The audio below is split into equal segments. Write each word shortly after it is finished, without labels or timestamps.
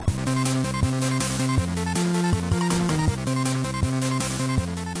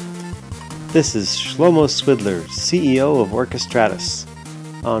This is Shlomo Swidler, CEO of Orchestratus,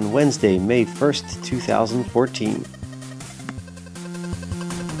 on Wednesday, May 1st, 2014.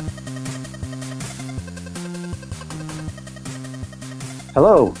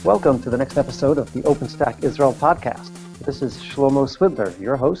 Hello, welcome to the next episode of the OpenStack Israel podcast. This is Shlomo Swidler,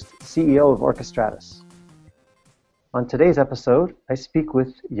 your host, CEO of Orchestratus. On today's episode, I speak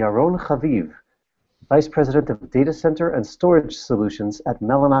with Yaron Chaviv, Vice President of Data Center and Storage Solutions at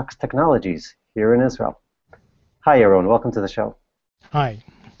Mellanox Technologies here in Israel. Hi, Yaron. Welcome to the show. Hi.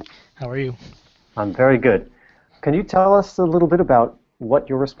 How are you? I'm very good. Can you tell us a little bit about what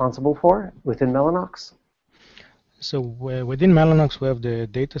you're responsible for within Mellanox? So within Mellanox, we have the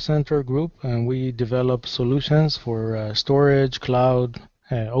Data Center group, and we develop solutions for storage, cloud,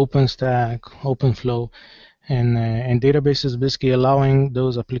 OpenStack, OpenFlow, and databases, basically allowing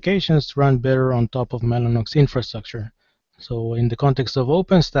those applications to run better on top of Mellanox infrastructure. So in the context of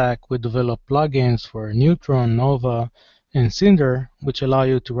OpenStack, we develop plugins for Neutron, Nova, and Cinder, which allow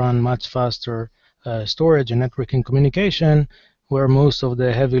you to run much faster storage and networking communication, where most of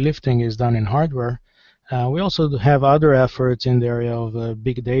the heavy lifting is done in hardware. We also have other efforts in the area of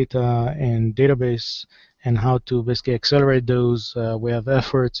big data and database and how to basically accelerate those. We have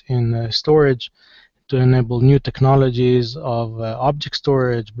efforts in storage to enable new technologies of object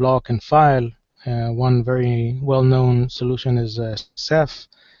storage, block, and file. One very well-known solution is Ceph,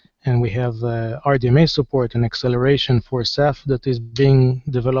 and we have RDMA support and acceleration for Ceph that is being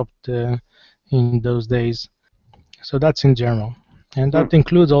developed in those days. So that's in general. And that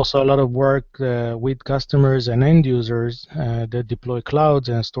includes also a lot of work with customers and end users that deploy clouds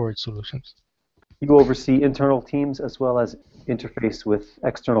and storage solutions. You oversee internal teams as well as interface with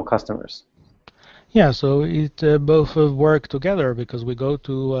external customers. Yeah, so it both work together because we go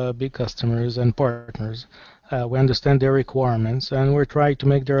to big customers and partners. We understand their requirements, and we're trying to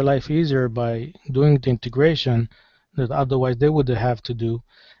make their life easier by doing the integration that otherwise they would have to do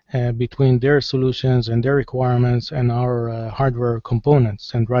between their solutions and their requirements and our hardware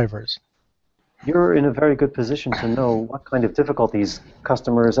components and drivers. You're in a very good position to know what kind of difficulties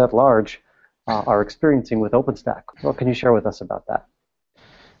customers at large experiencing with OpenStack. What can you share with us about that?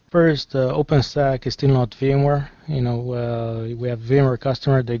 First, OpenStack is still not VMware. We have VMware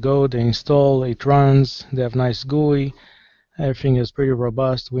customer. They go, they install, it runs. They have nice GUI. Everything is pretty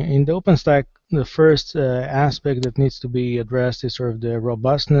robust. In the OpenStack, the first aspect that needs to be addressed is sort of the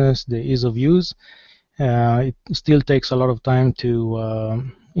robustness, the ease of use. It still takes a lot of time to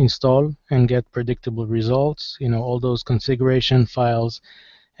install and get predictable results. All those configuration files.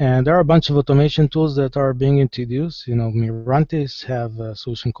 And there are a bunch of automation tools that are being introduced. Mirantis have a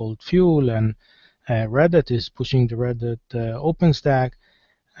solution called Fuel, and Red Hat is pushing the Red Hat OpenStack.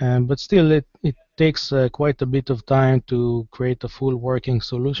 But still, it takes quite a bit of time to create a full working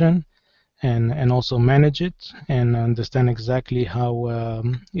solution and also manage it and understand exactly how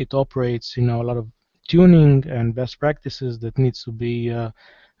it operates. A lot of tuning and best practices that needs to be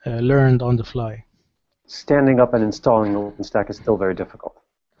learned on the fly. Standing up and installing OpenStack is still very difficult.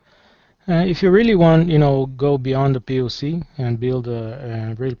 If you really want, go beyond the POC and build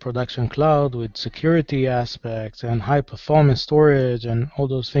a real production cloud with security aspects and high performance storage and all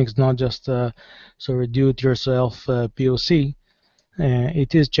those things, not just do-it-yourself POC,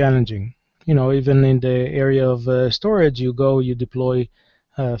 it is challenging. Even in the area of storage, you deploy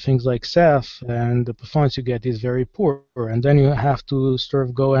things like Ceph, and the performance you get is very poor. And then you have to sort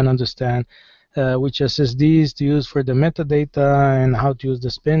of go and understand which SSDs to use for the metadata and how to use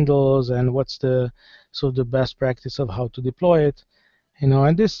the spindles and what's the best practice of how to deploy it.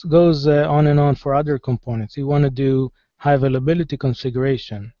 And this goes on and on for other components. You want to do high availability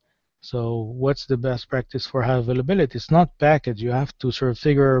configuration. So what's the best practice for high availability? It's not package. You have to sort of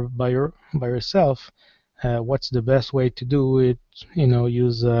figure by yourself what's the best way to do it.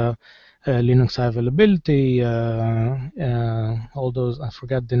 Use Linux high availability, all those, I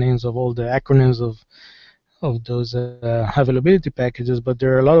forgot the names of all the acronyms of those high availability packages, but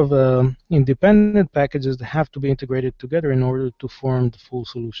there are a lot of independent packages that have to be integrated together in order to form the full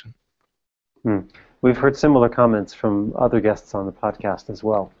solution. We've heard similar comments from other guests on the podcast as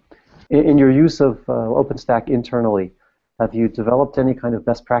well. In your use of OpenStack internally, have you developed any kind of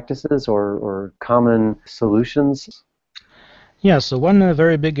best practices or common solutions? Yeah, so one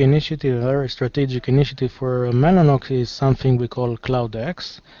very big initiative, very strategic initiative for Mellanox is something we call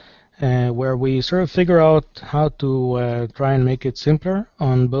CloudX, where we sort of figure out how to try and make it simpler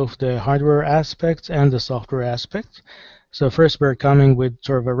on both the hardware aspects and the software aspects. So first we're coming with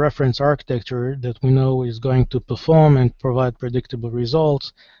sort of a reference architecture that we know is going to perform and provide predictable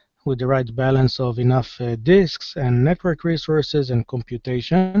results with the right balance of enough disks and network resources and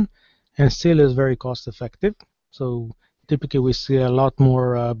computation. and still is very cost effective. So typically we see a lot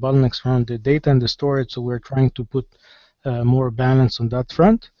more bottlenecks around the data and the storage, so we're trying to put more balance on that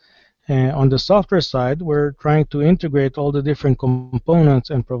front. On the software side, we're trying to integrate all the different components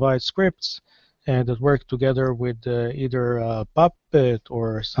and provide scripts that work together with either Puppet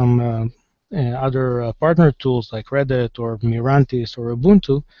or some other partner tools like Reddit or Mirantis or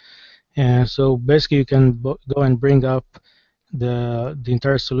Ubuntu. And so basically you can go and bring up the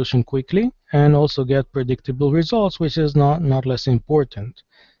entire solution quickly and also get predictable results, which is not less important.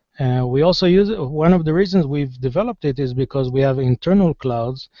 We also use one of the reasons we've developed it is because we have internal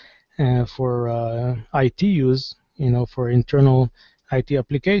clouds for IT use, for internal IT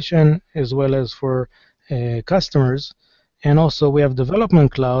application as well as for customers. And also we have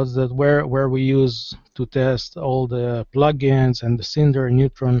development clouds that where we use to test all the plugins and the Cinder and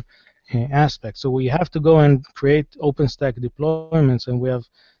Neutron aspects. So we have to go and create OpenStack deployments, and we have,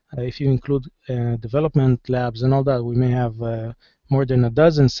 if you include development labs and all that, we may have more than a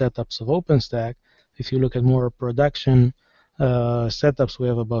dozen setups of OpenStack. If you look at more production setups, we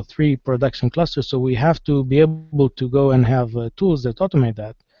have about 3 production clusters. So we have to be able to go and have tools that automate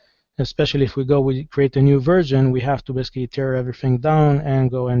that. Especially if we create a new version, we have to basically tear everything down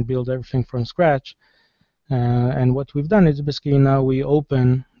and go and build everything from scratch. And what we've done is basically now we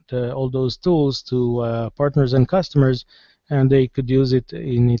open all those tools to partners and customers, and they could use it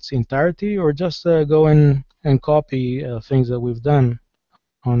in its entirety or just go and copy things that we've done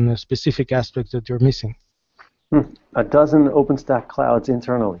on specific aspects that you're missing. A dozen OpenStack clouds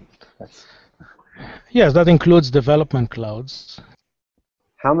internally. Yes, that includes development clouds.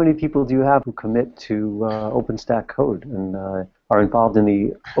 How many people do you have who commit to OpenStack code and are involved in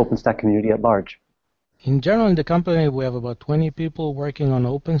the OpenStack community at large? In general, in the company, we have about 20 people working on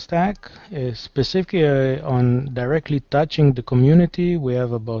OpenStack. Specifically on directly touching the community, we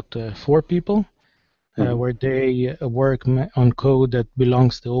have about 4 people where they work on code that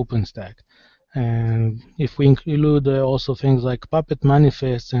belongs to OpenStack. And if we include also things like Puppet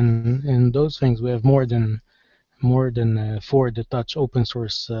manifests and those things, we have more than 4 that touch open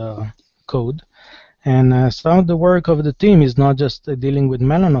source code. And some of the work of the team is not just dealing with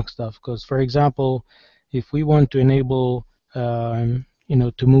Mellanox stuff, because, for example, if we want to enable,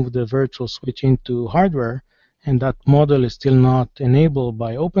 to move the virtual switch into hardware, and that model is still not enabled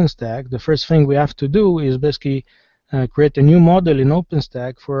by OpenStack, the first thing we have to do is basically create a new model in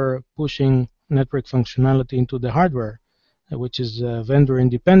OpenStack for pushing network functionality into the hardware, which is a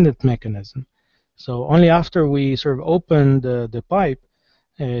vendor-independent mechanism. So only after we sort of open the pipe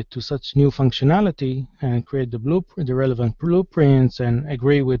to such new functionality and create the relevant blueprints and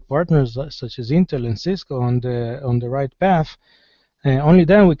agree with partners such as Intel and Cisco on the right path, only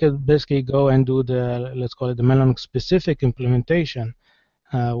then we can basically go and do let's call it the Mellanox specific implementation,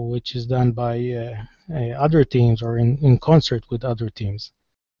 which is done by other teams or in concert with other teams.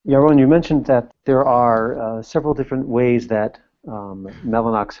 Yaron, you mentioned that there are several different ways that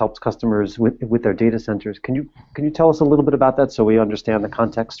Mellanox helps customers with their data centers. Can you tell us a little bit about that so we understand the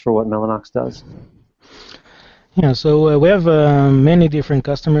context for what Mellanox does? Yeah, so we have many different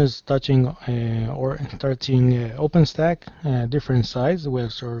customers touching OpenStack, different size. We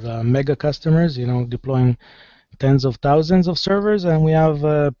have sort of mega customers, deploying tens of thousands of servers, and we have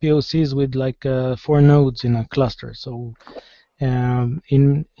POCs with like 4 nodes in a cluster. So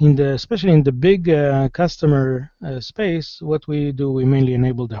especially in the big customer space, what we do, we mainly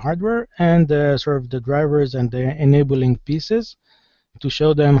enable the hardware and sort of the drivers and the enabling pieces to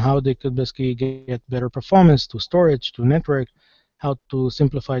show them how they could basically get better performance to storage, to network, how to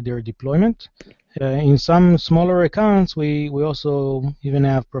simplify their deployment. In some smaller accounts, we also even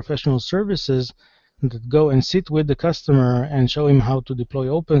have professional services that go and sit with the customer and show him how to deploy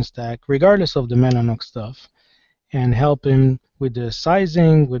OpenStack, regardless of the Mellanox stuff, and help him with the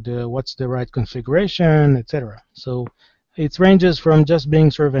sizing, with what's the right configuration, etc. So it ranges from just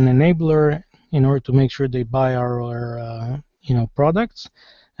being sort of an enabler in order to make sure they buy our products,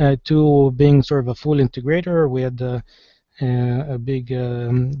 to being sort of a full integrator. We had a big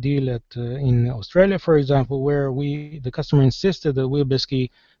deal in Australia, for example, where the customer insisted that we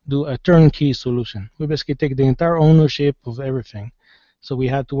basically do a turnkey solution. We basically take the entire ownership of everything. So we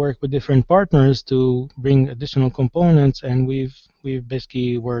had to work with different partners to bring additional components, and we've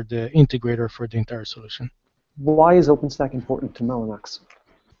basically were the integrator for the entire solution. Why is OpenStack important to Mellanox?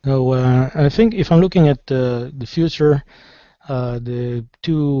 So I think if I'm looking at the future, the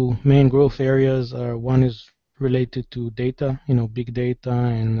 2 main growth areas are, one is related to data, big data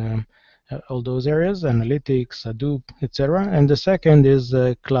and all those areas, analytics, Hadoop, etc. And the second is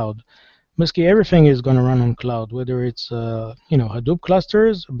cloud. basically everything is going to run on cloud, whether it's Hadoop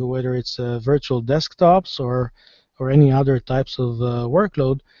clusters, whether it's virtual desktops or any other types of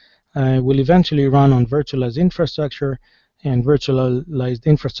workload, will eventually run on virtualized infrastructure, and virtualized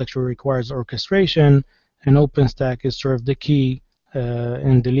infrastructure requires orchestration, and OpenStack is sort of the key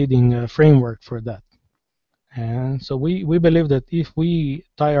and the leading framework for that. And so we believe that if we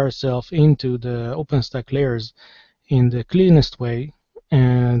tie ourselves into the OpenStack layers in the cleanest way,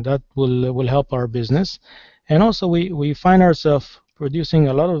 and that will help our business. And also we find ourselves producing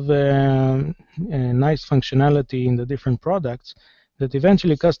a lot of nice functionality in the different products that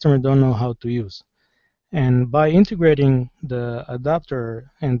eventually customers don't know how to use. And by integrating the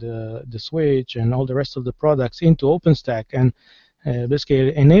adapter and the switch and all the rest of the products into OpenStack, and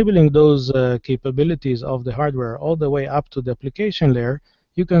basically enabling those capabilities of the hardware all the way up to the application layer,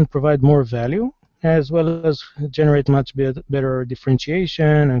 you can provide more value as well as generate much better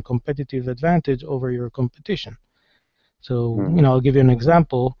differentiation and competitive advantage over your competition. So, I'll give you an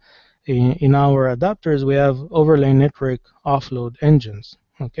example. In our adapters, we have overlay network offload engines.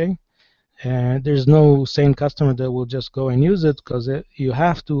 Okay, and there's no sane customer that will just go and use it, because you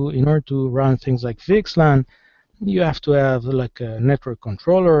have to, in order to run things like VXLAN, you have to have like a network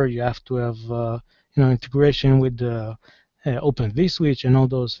controller. You have to have integration with the Open vSwitch and all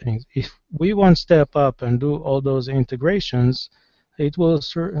those things. If we want to step up and do all those integrations, it will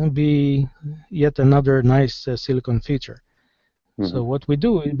certainly be yet another nice silicon feature. So what we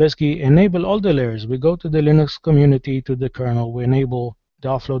do is basically enable all the layers. We go to the Linux community, to the kernel. We enable the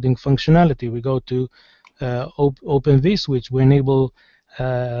offloading functionality. We go to Open vSwitch. We enable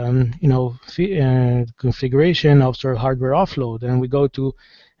configuration of sort of hardware offload, and we go to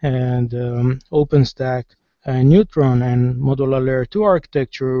OpenStack Neutron and modular layer 2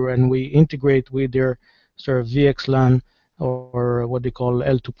 architecture, and we integrate with their sort of VXLAN or what they call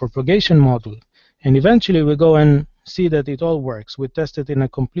L2 propagation model. And eventually we go and see that it all works. We test it in a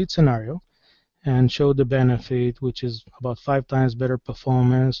complete scenario and show the benefit, which is about 5 times better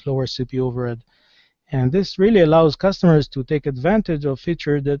performance, lower CPU overhead. And this really allows customers to take advantage of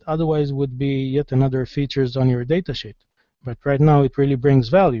features that otherwise would be yet another features on your datasheet. But right now it really brings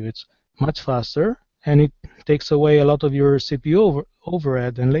value. It's much faster, and it takes away a lot of your CPU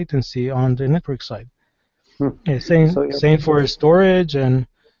overhead and latency on the network side. Same for storage and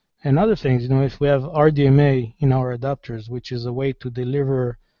other things. If we have RDMA in our adapters, which is a way to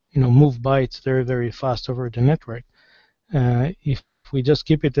deliver, move bytes very, very fast over the network. If we just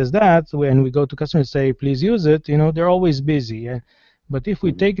keep it as that, when we go to customers and say, please use it, they're always busy. But if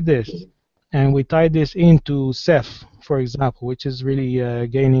we take this and we tie this into Ceph, for example, which is really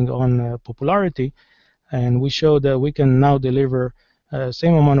gaining on popularity, and we show that we can now deliver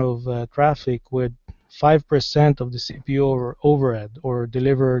same amount of traffic with 5% of the CPU overhead, or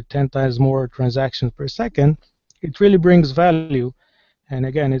deliver 10 times more transactions per second, it really brings value. And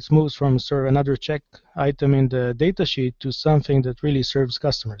again, it moves from sort of another check item in the datasheet to something that really serves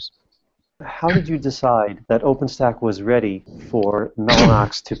customers. How did you decide that OpenStack was ready for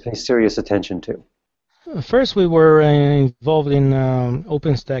Mellanox to pay serious attention to? First, we were involved in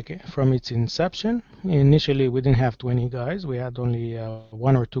OpenStack from its inception. Initially, we didn't have 20 guys. We had only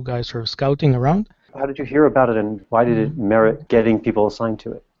 1 or 2 guys sort of scouting around. How did you hear about it, and why did it merit getting people assigned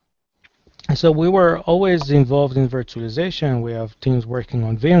to it? So we were always involved in virtualization. We have teams working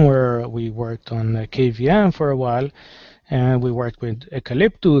on VMware. We worked on KVM for a while, and we worked with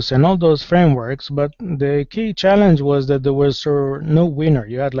Eucalyptus and all those frameworks. But the key challenge was that there was no winner.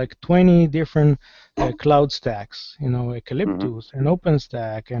 You had like 20 different cloud stacks, Eucalyptus and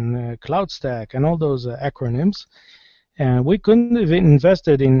OpenStack and CloudStack and all those acronyms. And we couldn't have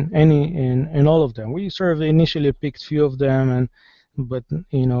invested in all of them. We sort of initially picked few of them, but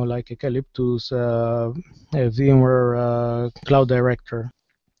like Eucalyptus, VMware Cloud Director,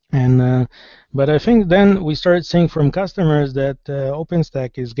 but I think then we started seeing from customers that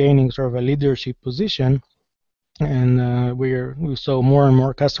OpenStack is gaining sort of a leadership position, and we saw more and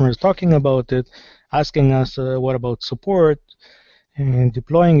more customers talking about it, asking us what about support and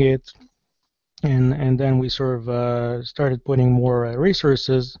deploying it. And then we sort of started putting more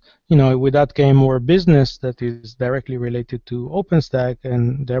resources. With that came more business that is directly related to OpenStack,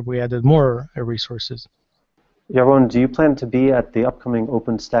 and there we added more resources. Yaron, do you plan to be at the upcoming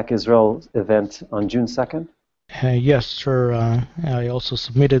OpenStack Israel event on June 2nd? Yes, sure. I also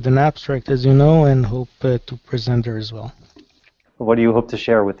submitted an abstract, as you know, and hope to present there as well. What do you hope to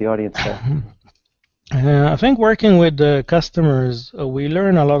share with the audience there? I think working with the customers, we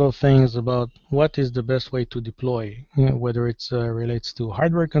learn a lot of things about what is the best way to deploy, whether it relates to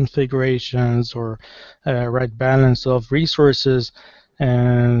hardware configurations or right balance of resources.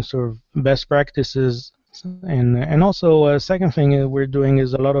 and sort of best practices. And also a second thing we're doing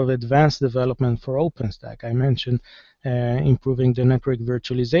is a lot of advanced development for OpenStack. I mentioned improving the network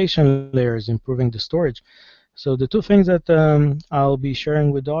virtualization layers, improving the storage. So the two things that I'll be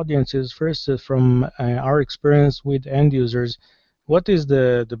sharing with the audience is first from our experience with end users, what is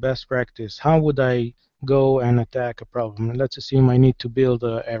the best practice? How would I go and attack a problem? Let's assume I need to build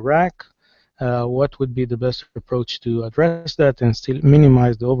a rack. What would be the best approach to address that and still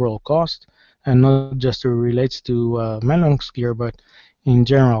minimize the overall cost? And not just relates to Mellonx gear, but in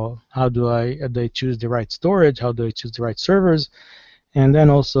general, how do I choose the right storage? How do I choose the right servers? And then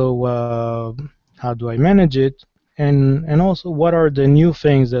also, how do I manage it? And also, what are the new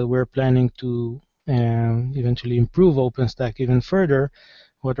things that we're planning to eventually improve OpenStack even further?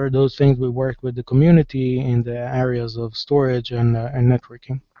 What are those things we work with the community in the areas of storage and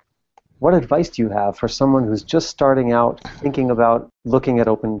networking? What advice do you have for someone who's just starting out, thinking about looking at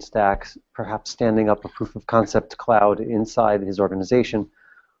OpenStack, perhaps standing up a proof of concept cloud inside his organization?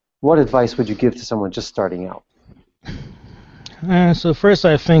 What advice would you give to someone just starting out? So first,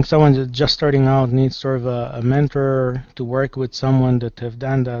 I think someone that's just starting out needs sort of a mentor to work with someone that have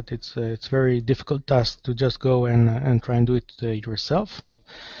done that. It's a very difficult task to just go and try and do it yourself.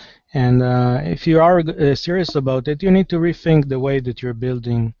 And if you are serious about it, you need to rethink the way that you're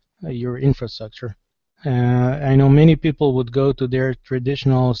building your infrastructure. I know many people would go to their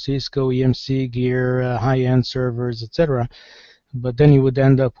traditional Cisco EMC gear, high-end servers, etc., but then you would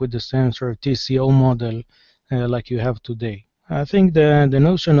end up with the same sort of TCO model like you have today. I think the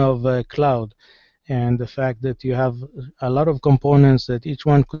notion of cloud and the fact that you have a lot of components that each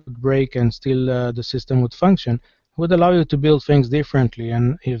one could break and still the system would function would allow you to build things differently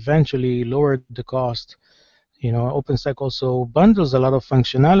and eventually lower the cost. OpenStack also bundles a lot of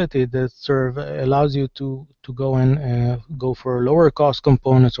functionality that sort of allows you to go and go for lower cost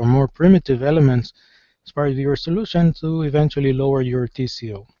components or more primitive elements as part of your solution to eventually lower your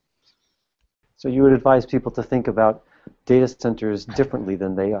TCO. So you would advise people to think about data centers differently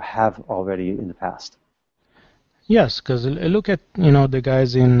than they have already in the past? Yes, because look at the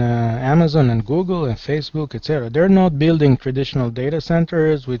guys in Amazon and Google and Facebook, etc. They're not building traditional data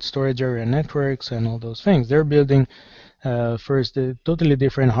centers with storage area networks and all those things. They're building first totally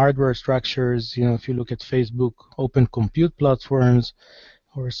different hardware structures. If you look at Facebook, open compute platforms,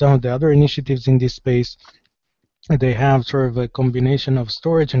 or some of the other initiatives in this space, they have sort of a combination of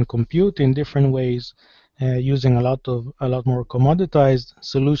storage and compute in different ways, using a lot more commoditized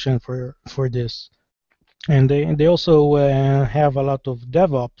solution for this. And they also have a lot of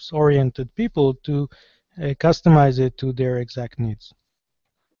DevOps-oriented people to customize it to their exact needs.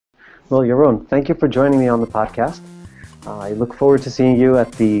 Well, Yaron, thank you for joining me on the podcast. I look forward to seeing you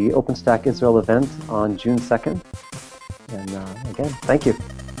at the OpenStack Israel event on June 2nd. And again, thank you.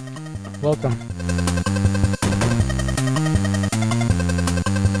 Welcome.